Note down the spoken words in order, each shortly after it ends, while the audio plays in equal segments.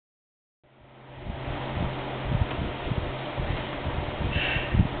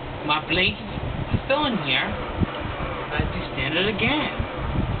My blanket's still in here. I have to stand it again.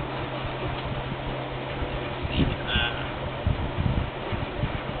 See,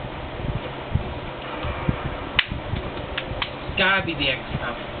 it's gotta be the X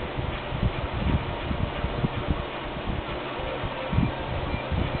stuff.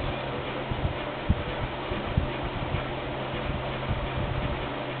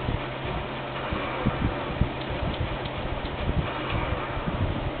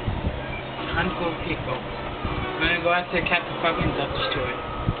 Uncle Pickle. I'm gonna go after Captain Falcon and destroy it.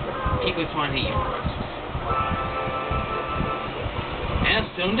 Pickle's one to eat first. And a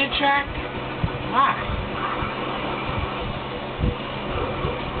cylinder track? Why?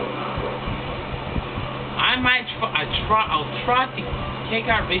 I'll try to take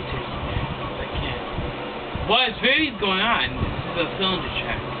out races if I can. What is really going on? This is a cylinder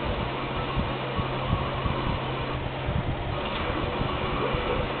track.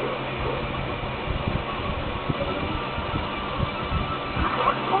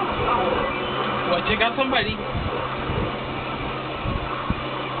 Well, check out somebody.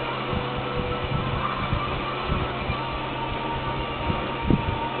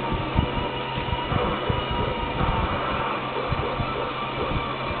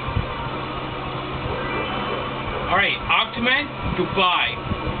 Alright, Octoman, goodbye.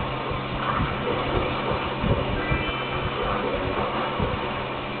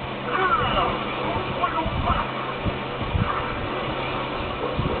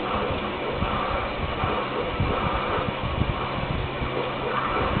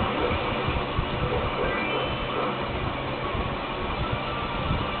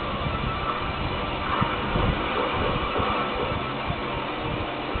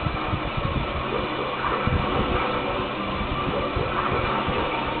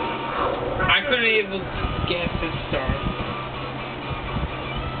 I couldn't even get this star.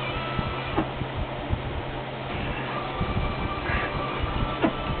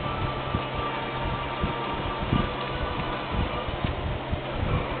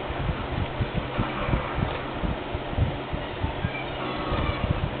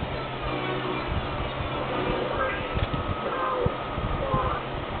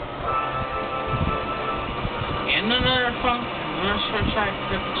 And another phone, another short chat.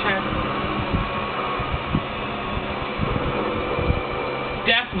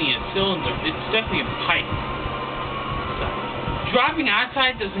 Definitely a cylinder. It's definitely a pipe. So, dropping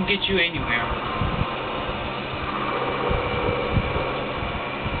outside doesn't get you anywhere.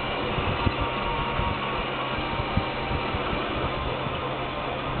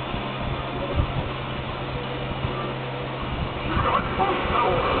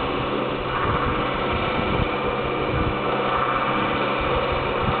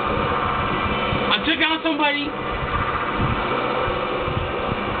 I took out somebody.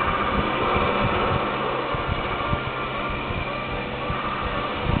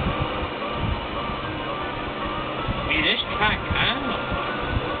 This track, I don't know.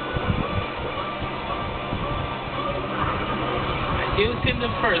 I do see the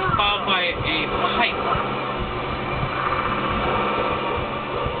first, followed by a pipe.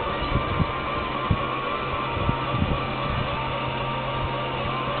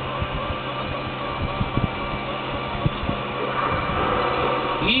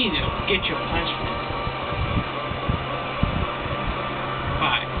 You need to get your punishment.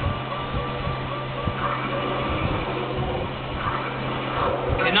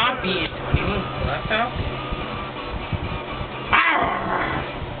 Cannot be anyone left out.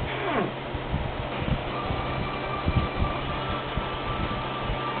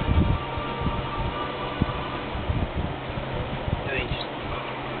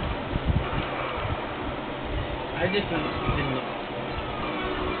 I just didn't look.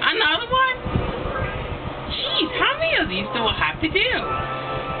 Another one? Jeez, how many of these do I have to do?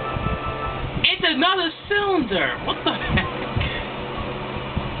 It's another cylinder. What the heck?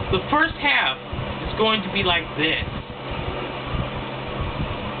 The first half is going to be like this.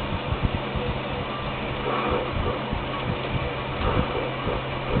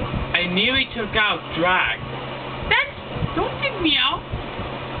 I nearly took out Drag. Don't take me out.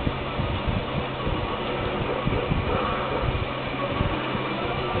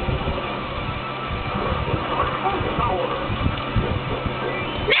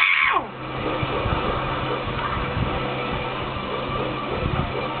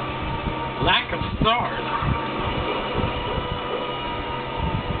 Lack of stars.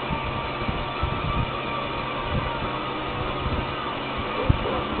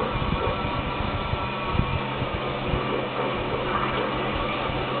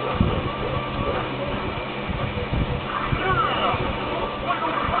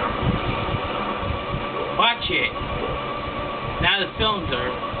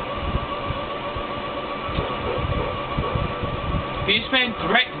 Beastman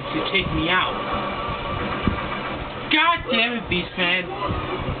threatened to take me out. God damn it, Beastman.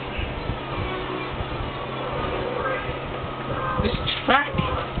 This track.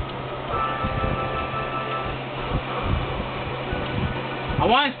 I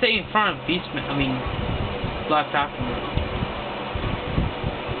want to stay in front of Beastman. I mean, Black Falcon.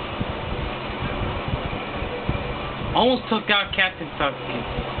 Almost took out Captain Falcon.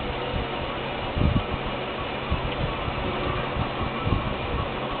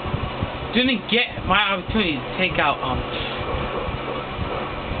 Didn't get my opportunity to take out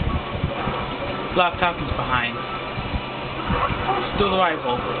Black Falcon's behind. Still the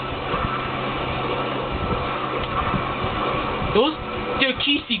rival. Those they're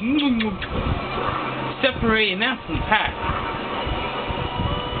kissing separating them from the pack.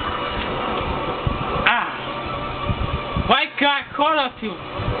 Why got caught up to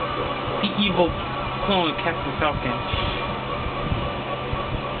the evil clone of Captain Falcon?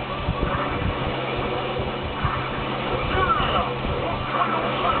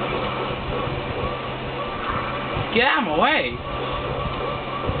 Get out of my way!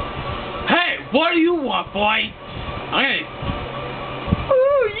 Hey, what do you want, boy? I'm gonna.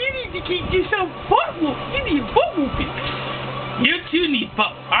 Oh, you need to keep yourself butt whooped. You need butt whooping. You too need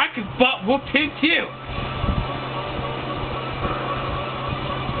butt. I can butt whoop him too.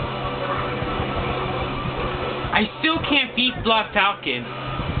 I still can't beat Black Falcon,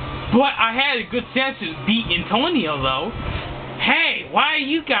 but I had a good chance to beat Antonio though. Hey, why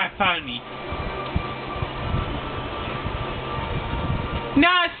you guys found me?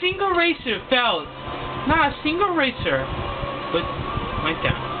 Not a single racer fell. Not a single racer, but went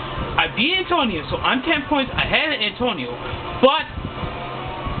down. I beat Antonio, so I'm 10 points ahead of Antonio, but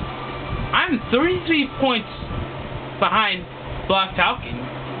I'm 33 points behind Black Falcon.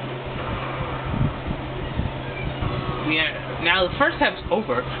 Yeah, now the first half's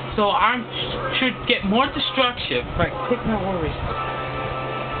over, so I should get more destruction by taking out more races.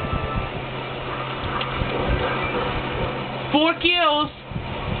 4 kills.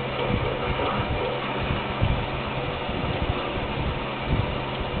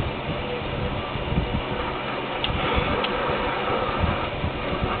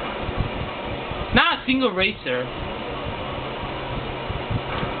 Not a single racer.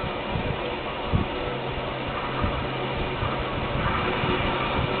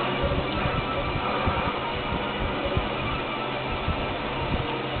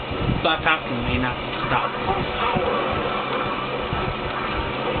 Black Falcon may not stop.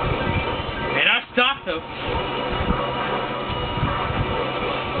 May not stop though.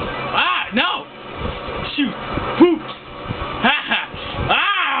 Ah, no! Shoot! Poops! Haha!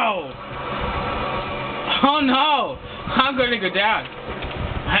 Ow! Oh no! I'm gonna go down.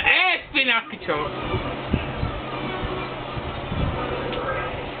 It's been out of control.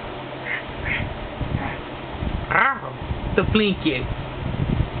 Ow! The blinking.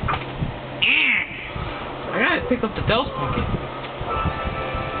 I gotta pick up the Dell's pumpkin.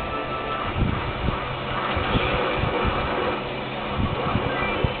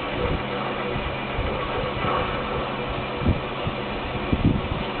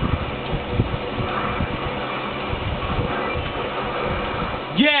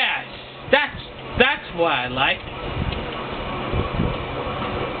 Yes! That's what I like.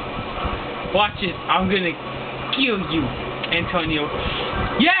 Watch it, I'm gonna kill you, Antonio.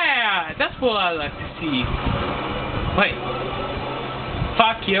 Yeah! That's what I like to see. Wait.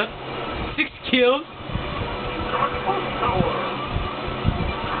 5 kills? 6 kills?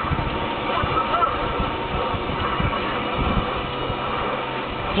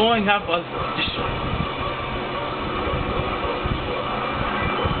 Blowing up a...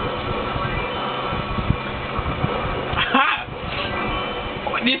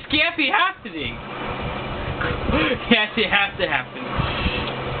 This can't be happening. Yes, it has to happen.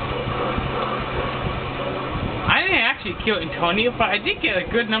 I didn't actually kill Antonio, but I did get a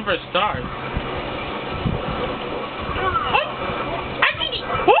good number of stars. Oh! I did it!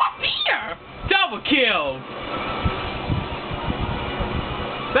 Oh, here! Double kill!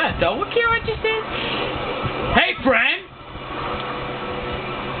 Is that a double kill I just did? Hey, friend!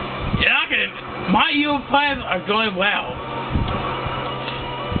 You're not gonna... My evil plans are going well.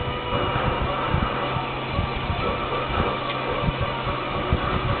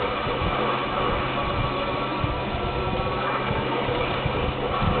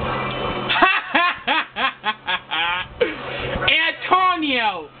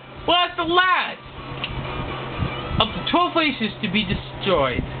 Was the last of the 12 places to be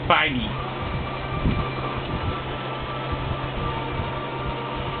destroyed by me.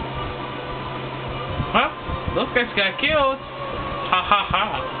 Well, those guys got killed. Ha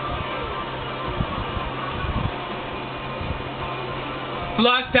Haha.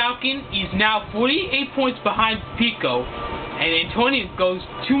 Black Falcon is now 48 points behind Pico, and Antonio goes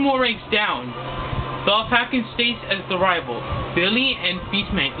 2 more ranks down. Black Falcon stays as the rival. Billy and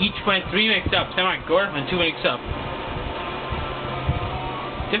Beastman each went 3 ranks up. Semi-Gordon went 2 ranks up.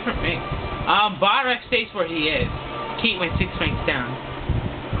 Different ranks. Barak stays where he is. Kate went 6 ranks down.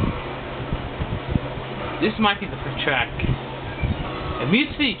 This might be the first track. A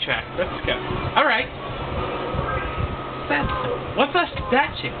Mute City track. Let's go. Alright. What's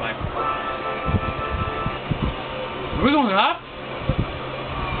that shit like? Are we going up?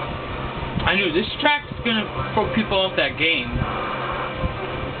 I knew this track is gonna throw people off that game.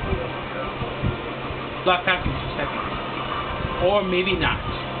 Black Falcon's second. Or maybe not.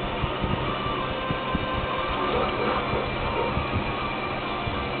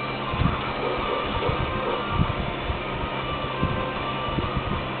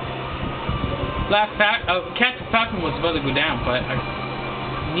 Captain Falcon was about to go down, but I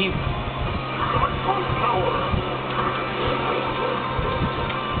need.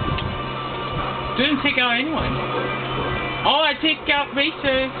 Didn't take out anyone. Oh, I take out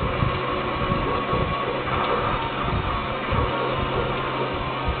racers.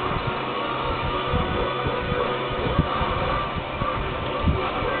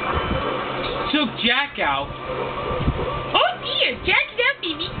 Took Jack out. Oh dear, Jack's out,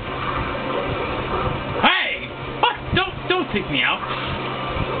 baby. Hey! What? Don't take me out.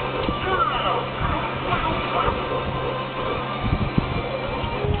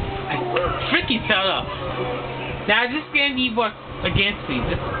 I freaking fell up. Now this is gonna be work against me.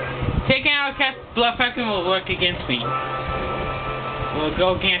 Just taking out Black Falcon will work against me. Will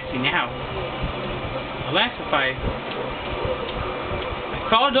go against me now. Unless if I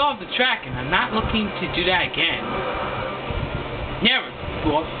called off the track and I'm not looking to do that again. Never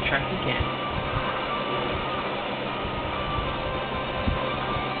go off the track again.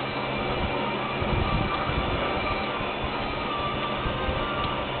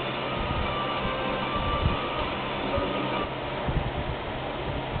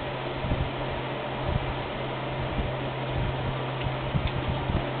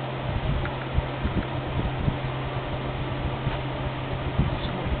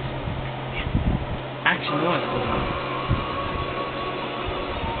 Actually, no, it's cool.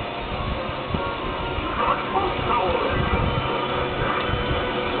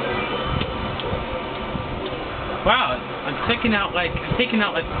 Wow, I'm taking out like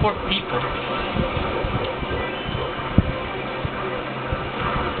 4 people.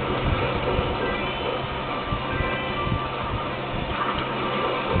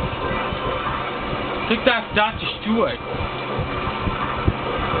 Took that Dr. Stewart.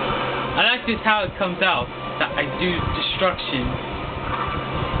 I like this how it comes out, that I do destruction.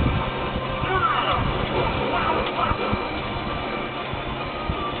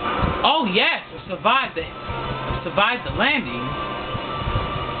 Oh yes, I survived the landing.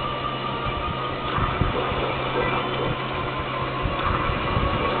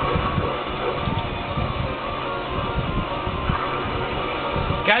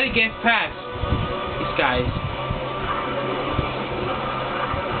 Gotta get past these guys.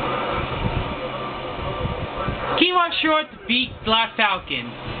 Keymark Short to beat Black Falcon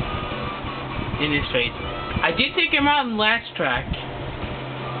in this race. I did take him out in the last track.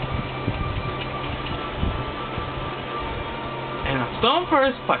 And I'm still in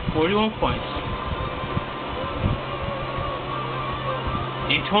first by 41 points.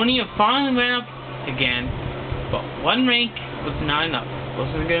 Antonio finally went up again, but 1 rank was not enough.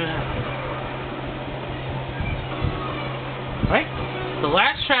 Wasn't gonna happen. Right? The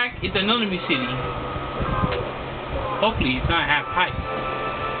last track is another Mute City. Hopefully it's not half height.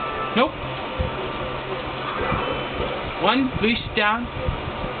 Nope. 1 boost down.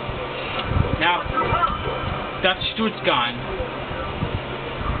 Now, Dr. Stewart's gone.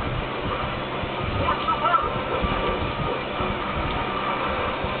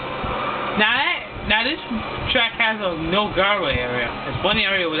 Now this track has a no guardrail area. There's one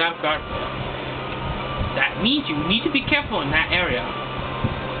area without guardrail. That means you need to be careful in that area.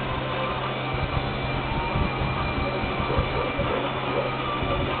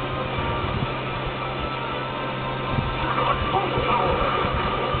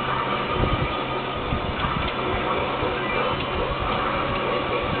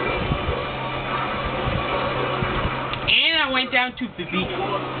 Went down to Bibi.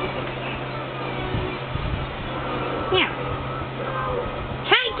 Yeah.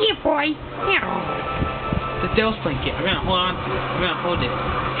 Hi, dear boy. Yeah. The Devil's Blanket. I'm gonna hold on to it. I'm gonna hold it.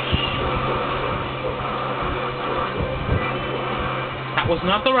 That was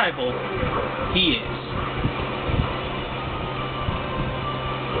not the rival. He is.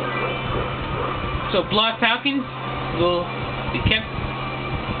 So Black Falcons will be kept.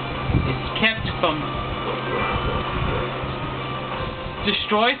 It's kept from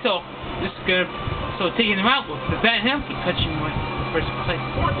destroyed. So this is gonna. So taking him out will prevent him from touching first place.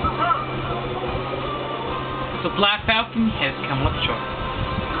 So Black Falcon has come up short.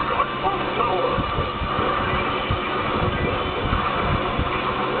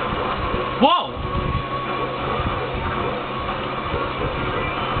 Whoa!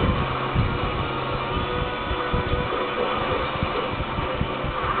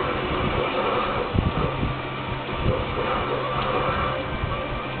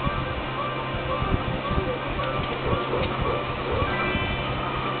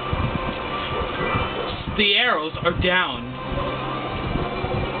 The arrows are down.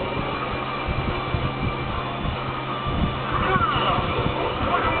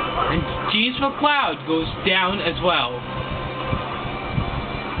 And Jeans McCloud goes down as well.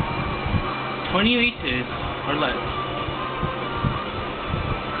 20 meters or less.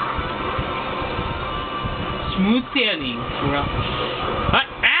 Smooth sailing throughout.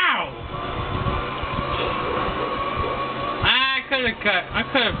 Ow! I could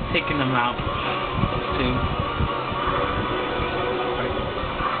have taken them out too.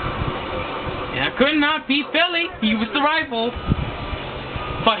 And I could not beat Billy. He was the rival.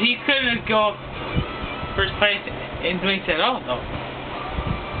 But he couldn't go first place in doing at all, though.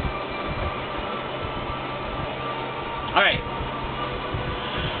 Alright.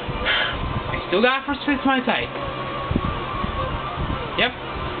 I still got first place my side. Yep.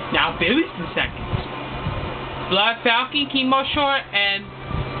 Now Billy's in second. Black Falcon came up short, and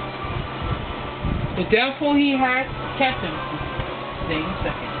the downfall he had kept him staying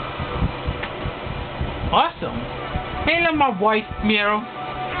second. Awesome. Hello, my wife, Meryl.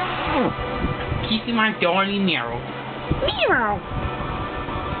 Kissing my darling Meryl. Meryl.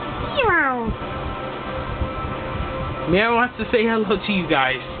 Meryl. Meryl wants to say hello to you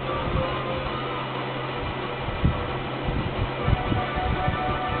guys.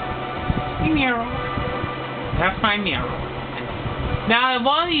 Hey, Meryl. That's my Meryl. Now, if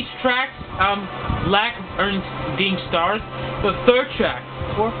one of these tracks lack of earning stars, the third track,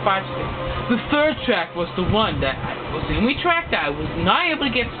 4, 5, 6. The third track was the one that was the only track that I was not able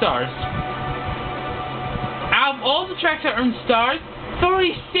to get stars. Out of all the tracks that earned stars,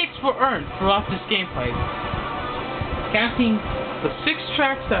 36 were earned throughout this gameplay. Counting the 6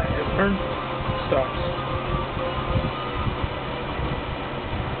 tracks that earned stars.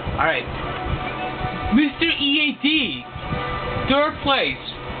 Alright. Mr. EAD, third place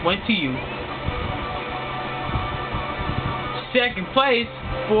went to you. Second place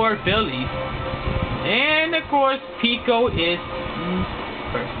for Billy. And of course, Pico is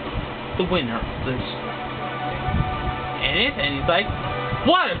first, the winner of this. And he's like,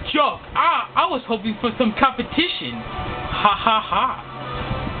 what a joke! I was hoping for some competition. Ha ha ha.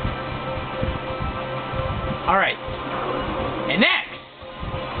 Alright. And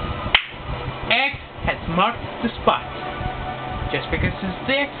X has marked the spot. Just because it's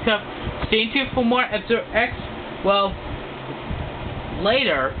the X Cup, stay tuned for more F-Zero X. Well,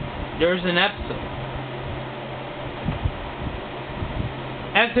 later, there's an episode.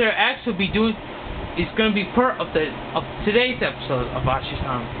 F-Zero X will be doing. It's going to be part of today's episode of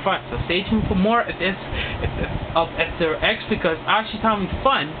Ashitami Fun. So stay tuned for more of this of F-Zero X, because Ashitami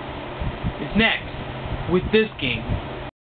Fun is next with this game.